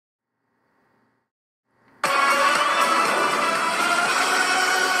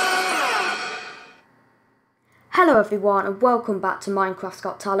everyone and welcome back to Minecraft's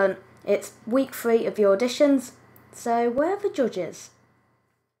Got Talent. It's week 3 of the auditions, so where are the judges?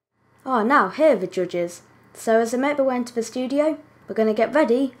 Oh, now here are the judges. So as they make their way into the studio, we're going to get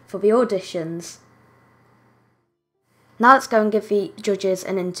ready for the auditions. Now let's go and give the judges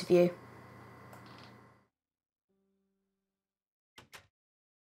an interview.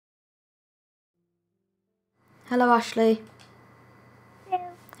 Hello Ashley. Hello.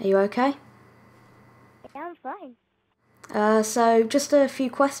 Are you okay? Yeah, I'm fine. So just a few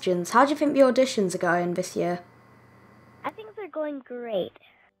questions. How do you think the auditions are going this year? I think they're going great.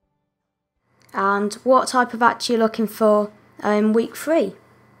 And what type of act are you looking for in week 3?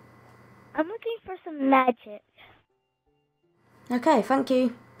 I'm looking for some magic. Okay, thank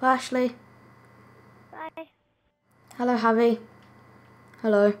you. Bye Ashley. Bye. Hello Harry.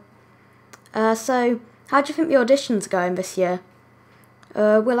 Hello. So how do you think the auditions are going this year?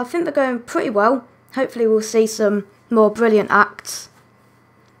 Well, I think they're going pretty well. Hopefully we'll see some more brilliant acts.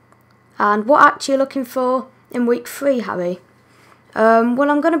 And what act are you looking for in week 3, Harry? Well,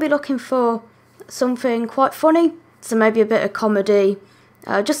 I'm going to be looking for something quite funny, so maybe a bit of comedy.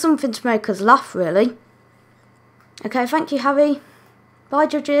 Just something to make us laugh, really. Okay, thank you, Harry. Bye,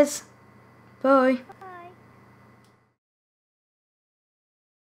 judges. Bye. Bye.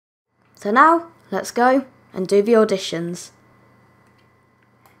 So now, let's go and do the auditions.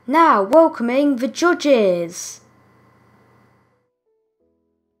 Now, welcoming the judges.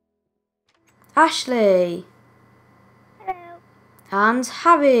 Ashley. Hello. And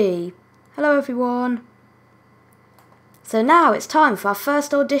Harry. Hello everyone. So now it's time for our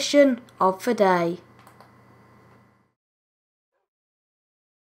first audition of the day.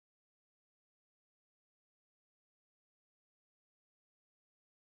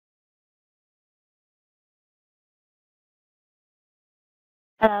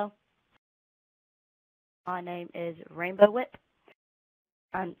 Hello, my name is Rainbow Whip,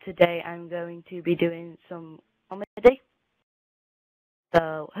 and today I'm going to be doing some comedy.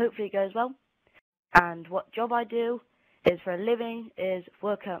 So hopefully it goes well. And what job I do is for a living is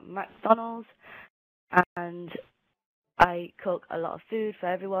work at McDonald's, and I cook a lot of food for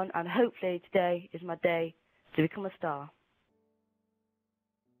everyone, and hopefully today is my day to become a star.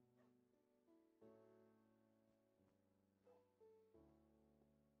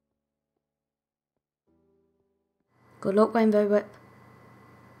 Good luck, Rainbow Whip.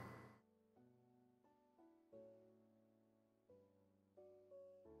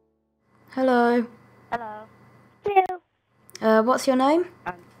 Hello. Hello. Hello. What's your name?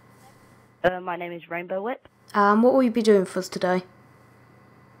 My name is Rainbow Whip. What will you be doing for us today?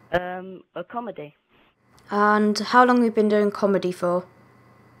 A comedy. And how long have you been doing comedy for?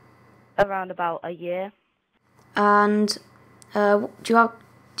 Around about a year. And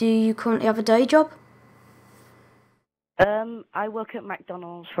do you currently have a day job? I work at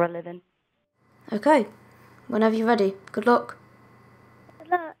McDonald's for a living. Okay. Whenever you're ready. Good luck. Good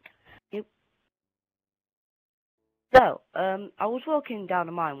luck. Yep. So, I was walking down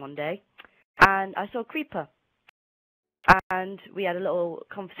a mine one day, and I saw a creeper. And we had a little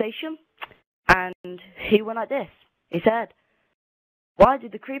conversation, and he went like this. He said, "Why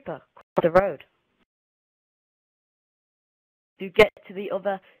did the creeper cross the road? To get to the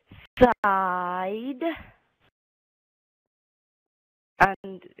other side."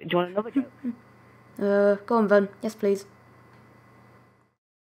 And do you want another joke? Go on then. Yes, please.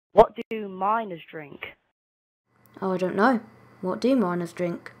 What do miners drink? Oh, I don't know. What do miners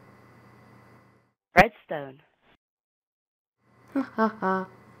drink? Redstone. Ha ha ha.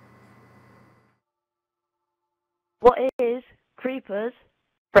 What is Creeper's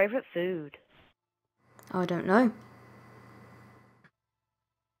favourite food? I don't know.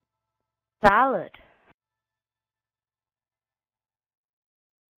 Salad.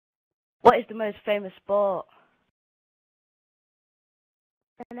 What is the most famous sport?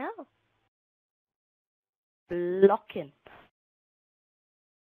 I know. Blocking.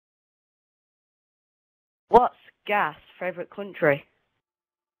 What's Gas' favourite country?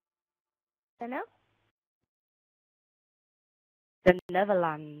 I know. The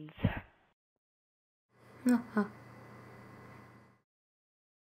Netherlands. Ha ha.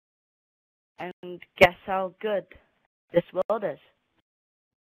 And guess how good this world is?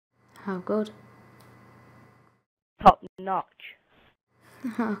 How good. Top notch.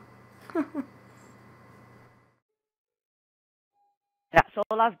 Ha. That's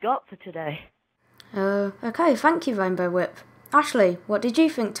all I've got for today. Okay, thank you, Rainbow Whip. Ashley, what did you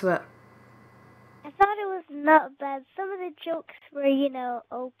think to it? I thought it was not bad. Some of the jokes were,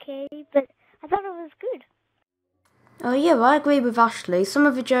 okay, but I thought it was good. Oh yeah, well, I agree with Ashley. Some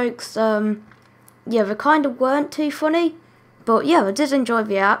of the jokes yeah, they kind of weren't too funny. But yeah, I did enjoy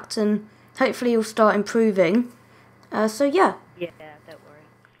the act, and hopefully you'll start improving. So yeah. Yeah, don't worry.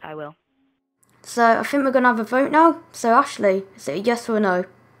 I will. So I think we're going to have a vote now. So Ashley, is it a yes or a no?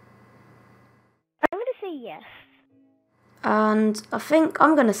 I'm going to say yes. And I think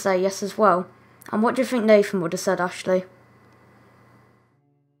I'm going to say yes as well. And what do you think Nathan would have said, Ashley?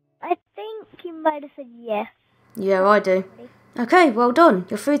 I think you might have said yes. Yeah, I do. Okay, well done.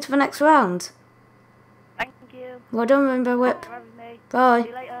 You're through to the next round. Thank you. Well done, Rainbow Whip. Thanks for having me. Bye. See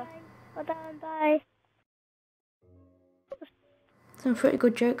you later. Well done, bye. Some pretty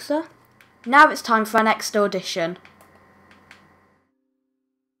good jokes there. Now it's time for our next audition.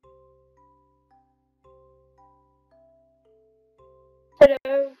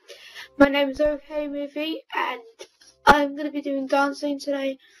 Hello, my name is OK Movie and I'm going to be doing dancing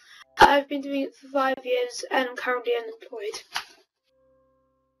today. I've been doing it for 5 years and I'm currently unemployed.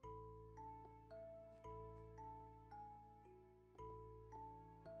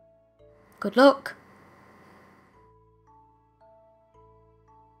 Good luck.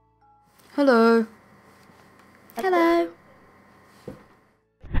 Hello. Hello.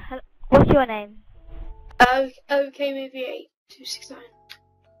 What's your name? OK Movie 8269.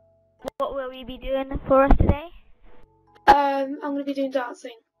 What will you be doing for us today? I'm going to be doing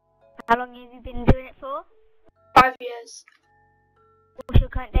dancing. How long have you been doing it for? 5 years. What's your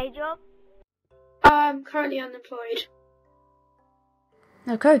current day job? I'm currently unemployed.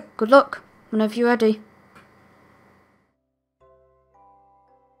 Okay, good luck. Whenever you're ready.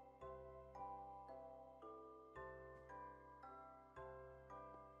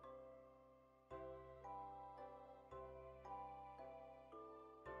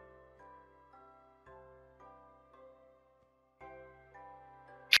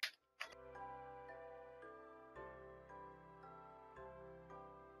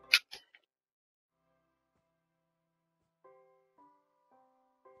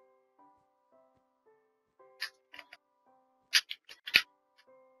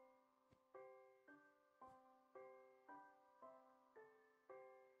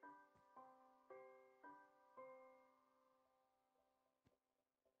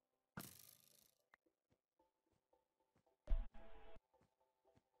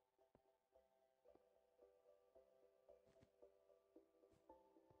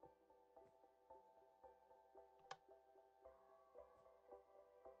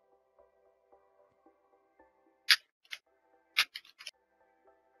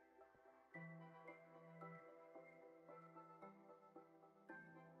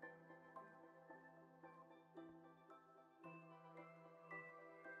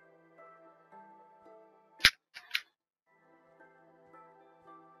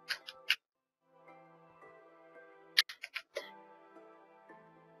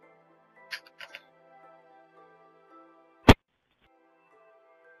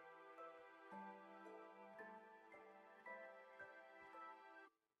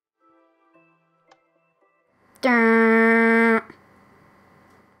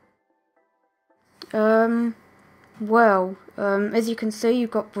 As you can see,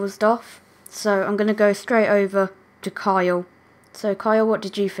 you've got buzzed off, so I'm going to go straight over to Kyle. So Kyle, what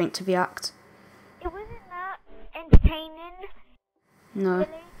did you think to the act? It wasn't that entertaining. No. Really?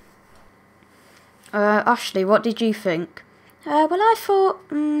 Ashley, what did you think? Well, I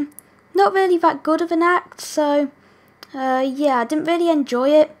thought, not really that good of an act, so, yeah, I didn't really enjoy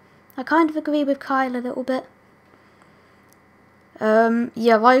it. I kind of agree with Kyle a little bit.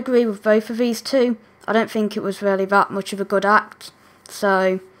 Yeah, I agree with both of these two. I don't think it was really that much of a good act.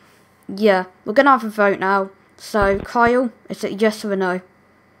 So, yeah, we're going to have a vote now. So, Kyle, is it a yes or a no?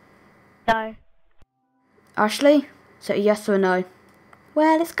 No. Ashley, is it a yes or a no?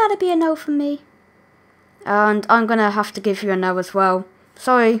 Well, it's got to be a no from me. And I'm going to have to give you a no as well.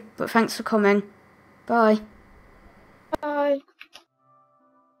 Sorry, but thanks for coming. Bye. Bye.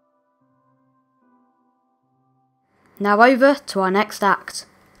 Now over to our next act.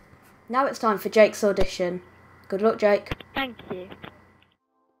 Now it's time for Jake's audition. Good luck, Jake. Thank you.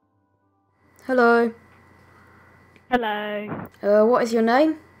 Hello. Hello. What is your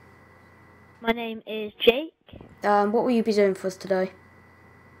name? My name is Jake. What will you be doing for us today?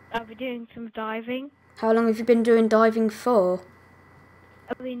 I'll be doing some diving. How long have you been doing diving for?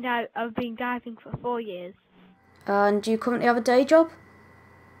 I've been diving for 4 years. And do you currently have a day job?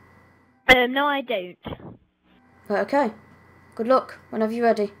 No, I don't. Right, okay. Good luck, whenever you're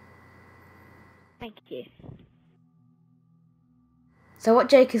ready. Thank you. So what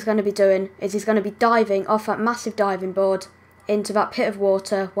Jake is going to be doing is he's going to be diving off that massive diving board into that pit of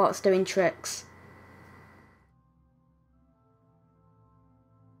water whilst doing tricks.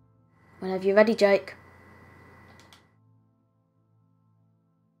 Whenever you're ready, Jake.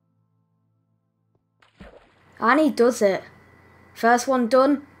 And he does it. First one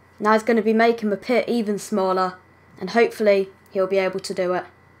done. Now he's going to be making the pit even smaller. And hopefully he'll be able to do it.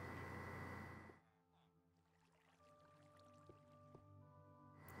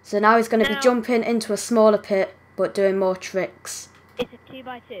 So now he's going to be jumping into a smaller pit, but doing more tricks. It's a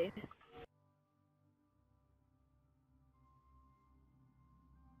 2x2.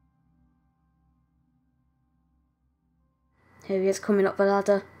 Here he is coming up the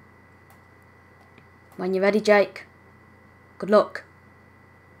ladder. When you're ready, Jake. Good luck.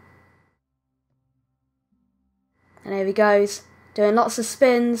 And here he goes, doing lots of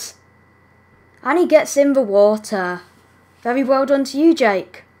spins. And he gets in the water. Very well done to you,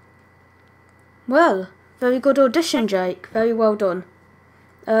 Jake. Well, very good audition, Jake. Very well done.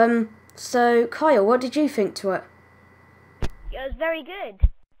 So, Kyle, what did you think to it? It was very good.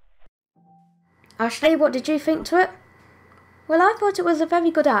 Ashley, what did you think to it? Well, I thought it was a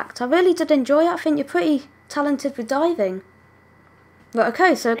very good act. I really did enjoy it. I think you're pretty talented with diving. Right,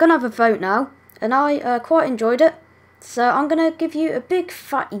 okay, so we're going to have a vote now. And I quite enjoyed it. So I'm going to give you a big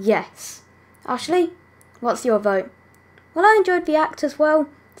fat yes. Ashley, what's your vote? Well, I enjoyed the act as well.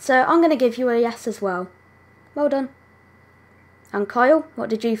 So I'm going to give you a yes as well. Well done. And Kyle, what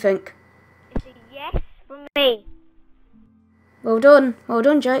did you think? It's a yes from me. Well done. Well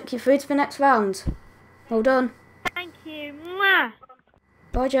done, Jake. You're through to the next round. Well done. Thank you. Mwah.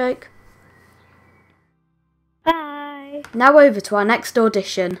 Bye, Jake. Bye. Now over to our next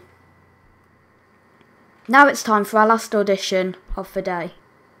audition. Now it's time for our last audition of the day.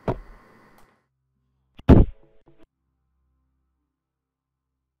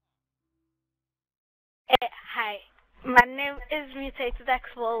 Hi, my name is Mutated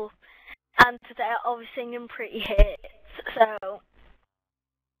X-Wolf, and today I'll be singing Pretty Hits. So,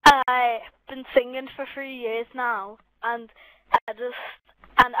 I've been singing for 3 years now, and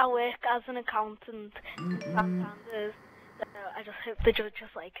I work as an accountant in Santander, so I just hope the judges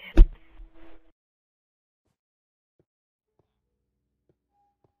like it.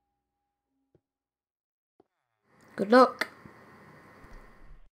 Good luck.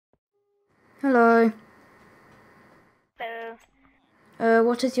 Hello. So,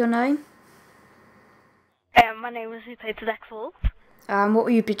 What is your name? my name is Mutated X-Wolf, What will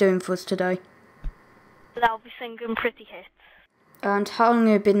you be doing for us today? and I'll be singing Pretty Hits. And how long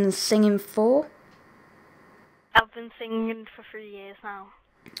have you been singing for? I've been singing for 3 years now.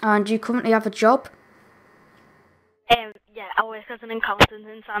 And do you currently have a job? Yeah, I work as an accountant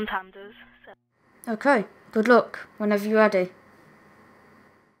in Santander, so. Okay, good luck whenever you're ready.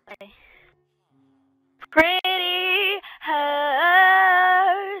 Okay. Pretty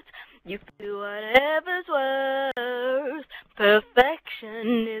hurts. You do whatever's worse.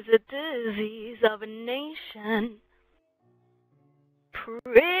 Perfection is a disease of a nation.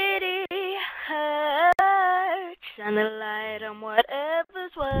 Pretty hurts. Shine a light on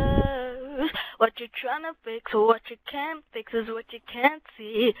whatever's worse. What you're trying to fix or what you can't fix is what you can't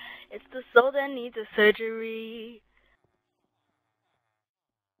see. It's the soul that needs a surgery.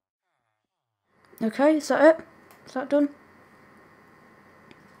 Okay, is that it? Is that done?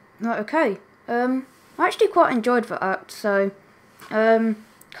 Right, okay. I actually quite enjoyed that act, so...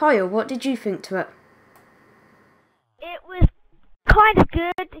 Kyle, what did you think to it? It was kind of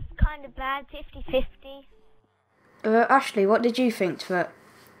good, kind of bad, 50-50. Ashley, what did you think to it?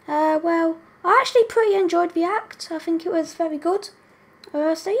 Well, I actually pretty enjoyed the act. I think it was very good.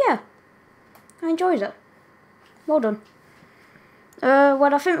 So yeah, I enjoyed it. Well done.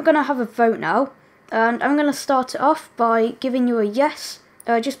 Well, I think we're going to have a vote now. And I'm going to start it off by giving you a yes.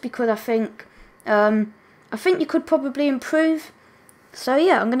 Just because I think you could probably improve. So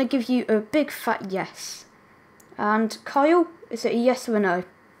yeah, I'm going to give you a big fat yes. And Kyle, is it a yes or a no?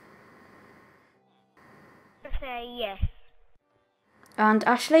 I'd say yes. And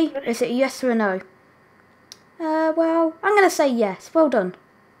Ashley, is it a yes or a no? Well, I'm going to say yes. Well done.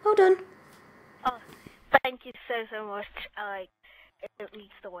 Well done. Oh, thank you so much. It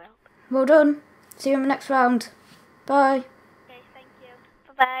means the world. Well done. See you in the next round. Bye. Okay, thank you.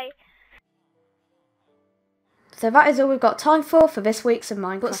 Bye-bye. So that is all we've got time for this week's of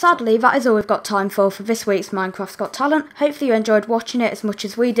Minecraft. But sadly, that is all we've got time for this week's Minecraft's Got Talent. Hopefully you enjoyed watching it as much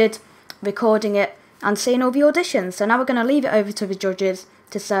as we did, recording it, and seeing all the auditions. So now we're going to leave it over to the judges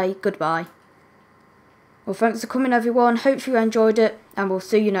to say goodbye. Well, thanks for coming everyone. Hopefully you enjoyed it, and we'll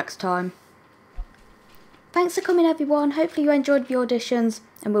see you next time. Thanks for coming everyone. Hopefully you enjoyed the auditions,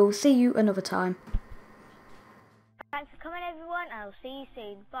 and we'll see you another time. Thanks for coming, everyone. I'll see you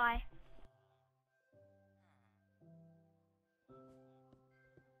soon. Bye.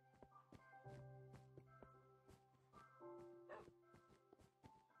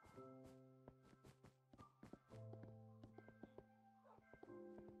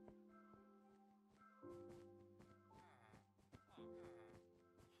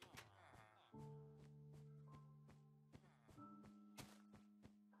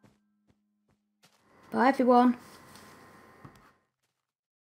 Bye everyone.